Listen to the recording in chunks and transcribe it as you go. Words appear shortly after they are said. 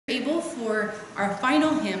table for our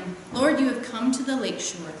final hymn, Lord, You Have Come to the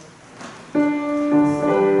Lakeshore.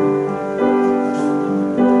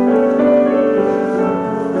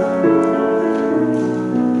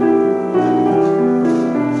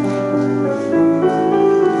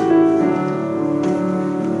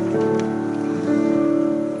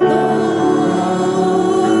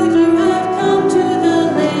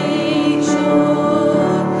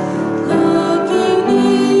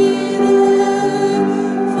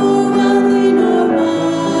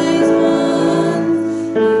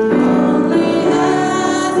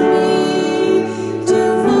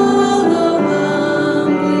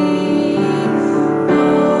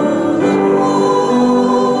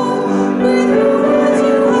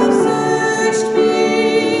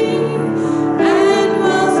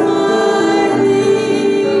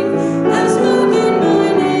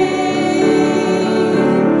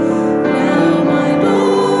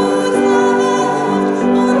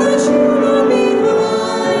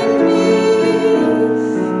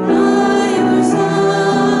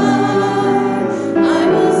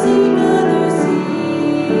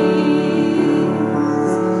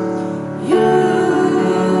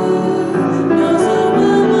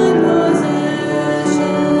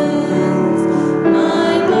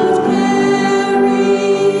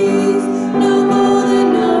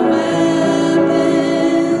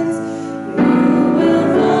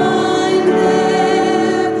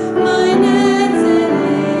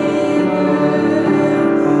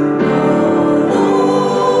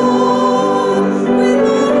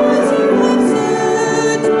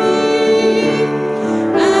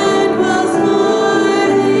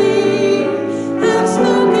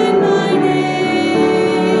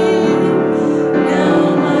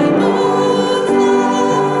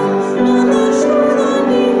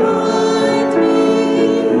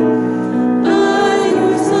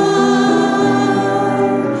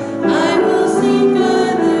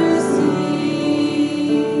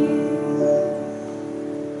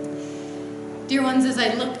 Dear ones, as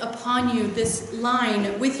I look upon you, this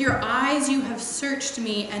line, with your eyes you have searched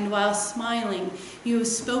me, and while smiling, you have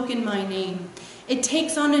spoken my name. It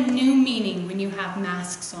takes on a new meaning when you have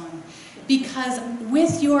masks on, because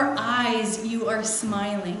with your eyes you are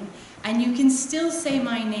smiling, and you can still say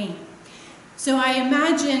my name. So I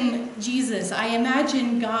imagine Jesus, I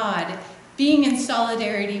imagine God being in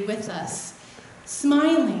solidarity with us,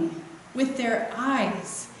 smiling with their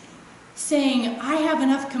eyes, saying, I have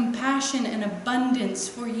enough compassion and abundance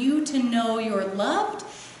for you to know you're loved,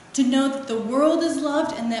 to know that the world is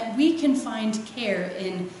loved, and that we can find care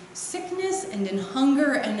in sickness and in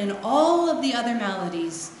hunger and in all of the other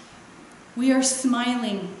maladies. We are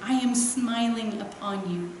smiling. I am smiling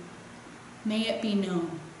upon you. May it be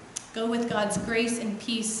known. Go with God's grace and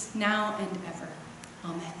peace now and ever.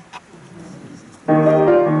 Amen.